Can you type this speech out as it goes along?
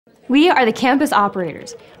We are the campus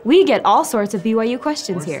operators. We get all sorts of BYU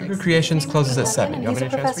questions here. Secret Creations closes at 7. You have He's a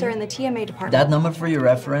any professor chance in the TMA department. That number for your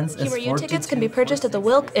reference is BYU tickets can be purchased at the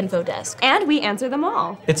Wilk info desk. And we answer them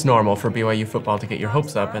all. It's normal for BYU football to get your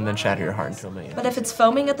hopes up and then shatter your heart into a million. But if it's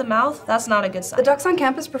foaming at the mouth, that's not a good sign. The ducks on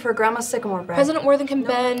campus prefer Grandma's sycamore bread. President Worthen can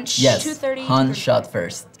bench Yes, 230. Han shot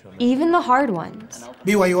first. Even the hard ones.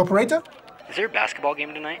 BYU operator? Is there a basketball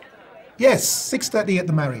game tonight? Yes, 6:30 at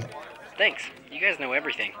the Marriott. Thanks. You guys know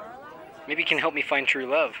everything. Maybe you can help me find true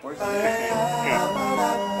love. Hello?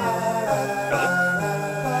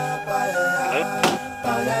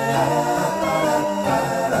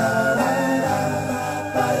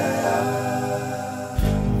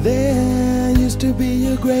 There used to be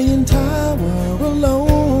a graying tower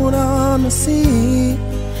alone on the sea.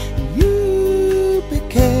 You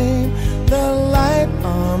became the light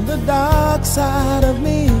on the dark side of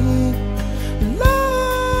me.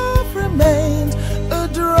 Love remains a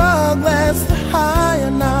drug that's the high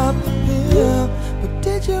and not the pill. But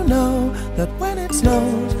did you know that when it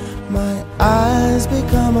snows, my eyes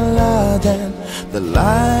become a light, and the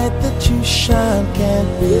light that you shine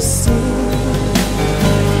can't be seen?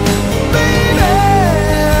 Baby,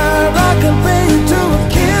 I compare you to a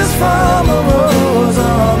kiss from a rose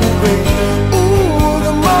on the grave. Ooh,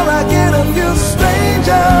 the more I get of you, the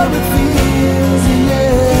stranger it feels,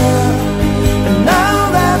 yeah. And now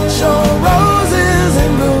that your rose is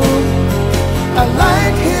in bloom, a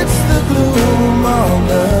light hits the gloom on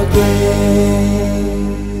the grave.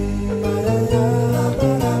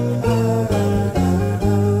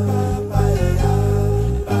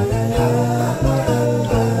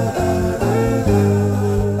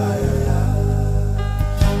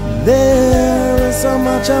 There is so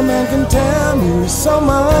much a man can tell me, so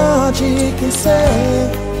much he can say.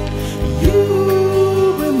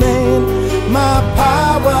 You remain my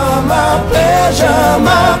power, my pleasure,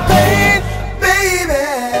 my pain, baby.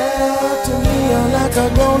 To me, you're like a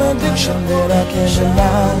grown addiction that I can't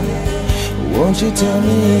deny. Won't you tell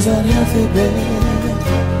me, is that healthy, baby?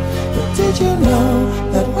 But did you know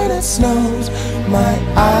that when it snows, my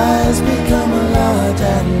eyes become a light,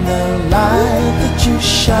 and the light that you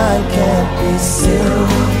shine can't be seen?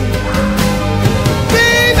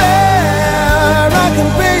 Baby, I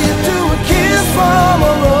compare you to a kiss from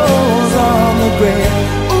a rose on the grave.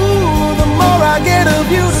 Ooh, the more I get of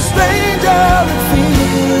you, the stranger it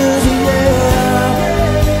feels, yeah.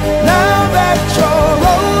 Now that your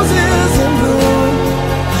rose is in bloom,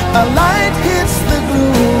 a light hits the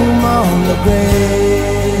gloom on the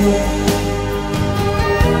grave.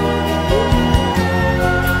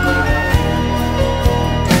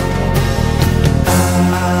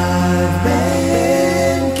 I've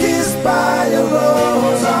been kissed by a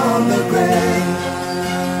rose on the grave.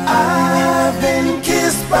 I've been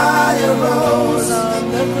kissed by a rose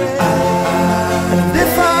on the grave. And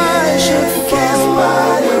if I should kiss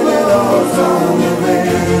by a rose on the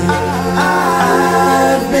grave,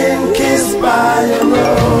 I've been kissed by a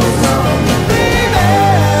rose on the grave.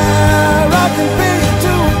 I can pay you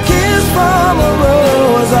to a kiss from a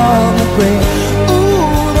rose on the grave.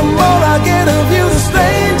 Ooh, the more I get of you, the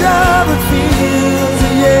stranger it feels,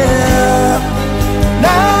 yeah.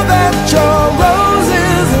 Now that your rose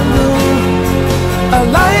is in bloom, a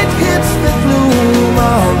light hits the gloom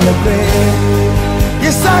on the grave.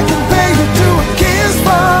 Yes, I can pay you to a kiss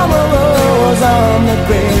from a rose on the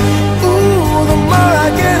grave. Ooh, the more I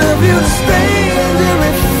get of you, the stranger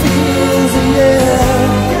it feels, yeah.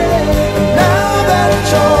 And now that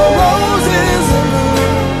your rose is in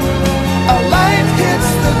bloom, a light hits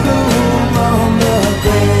the gloom on the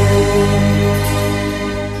grave.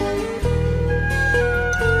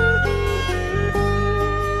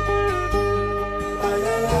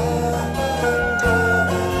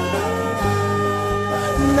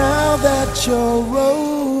 Now that your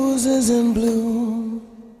rose is in bloom,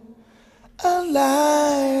 a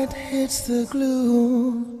light hits the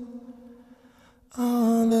gloom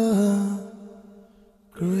on the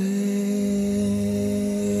grave.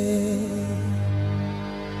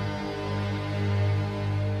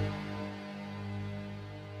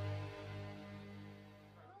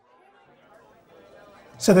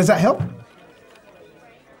 So does that help?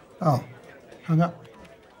 Oh, hung up.